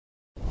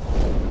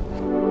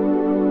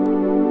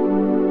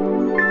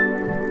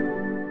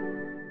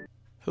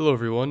Hello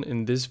everyone,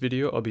 in this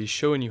video I'll be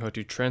showing you how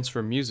to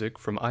transfer music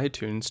from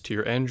iTunes to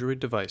your Android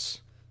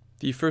device.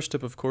 The first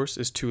step of course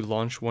is to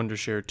launch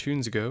Wondershare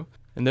TunesGo,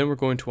 and then we're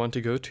going to want to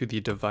go to the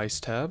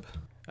Device tab.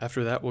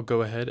 After that we'll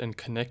go ahead and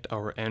connect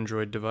our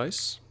Android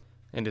device,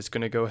 and it's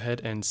going to go ahead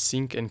and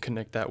sync and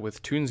connect that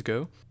with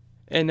TunesGo.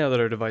 And now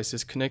that our device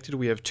is connected,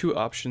 we have two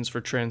options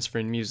for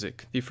transferring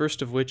music. The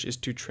first of which is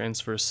to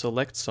transfer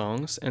select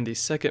songs, and the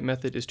second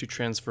method is to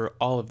transfer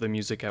all of the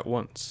music at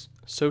once.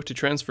 So to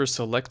transfer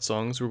select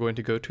songs, we're going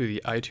to go to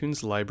the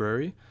iTunes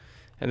library,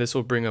 and this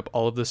will bring up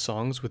all of the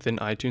songs within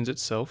iTunes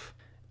itself.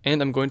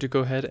 And I'm going to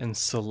go ahead and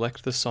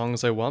select the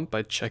songs I want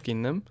by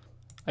checking them.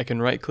 I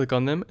can right click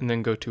on them and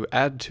then go to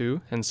Add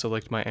To and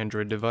select my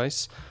Android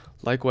device.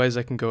 Likewise,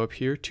 I can go up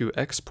here to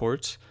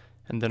Export,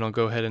 and then I'll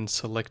go ahead and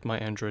select my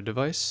Android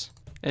device.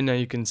 And now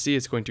you can see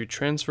it's going to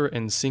transfer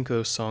and sync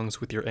those songs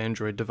with your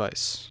Android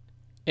device.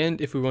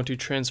 And if we want to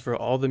transfer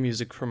all the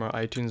music from our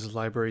iTunes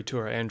library to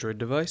our Android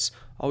device,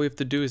 all we have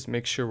to do is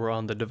make sure we're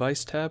on the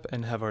Device tab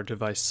and have our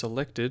device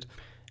selected,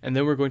 and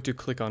then we're going to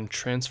click on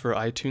Transfer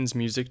iTunes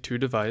Music to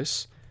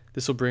Device.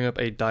 This will bring up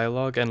a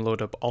dialog and load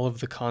up all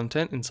of the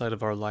content inside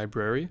of our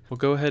library. We'll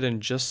go ahead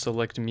and just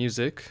select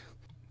music,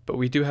 but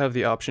we do have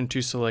the option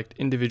to select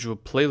individual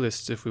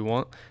playlists if we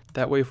want.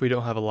 That way, if we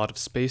don't have a lot of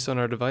space on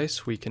our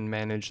device, we can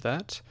manage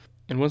that.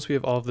 And once we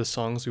have all of the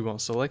songs we want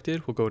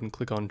selected, we'll go ahead and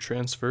click on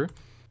Transfer.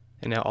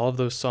 And now all of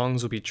those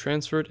songs will be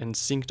transferred and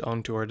synced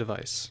onto our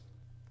device.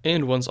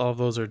 And once all of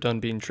those are done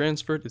being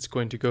transferred, it's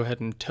going to go ahead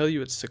and tell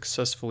you it's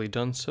successfully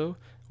done so.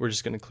 We're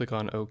just going to click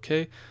on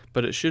OK,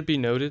 but it should be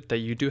noted that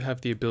you do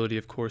have the ability,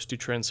 of course, to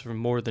transfer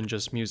more than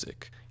just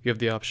music. You have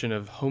the option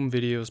of home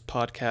videos,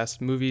 podcasts,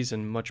 movies,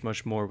 and much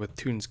more with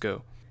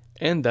TunesGo.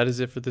 And that is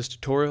it for this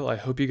tutorial. I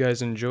hope you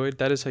guys enjoyed.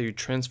 That is how you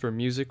transfer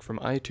music from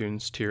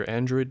iTunes to your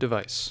Android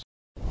device.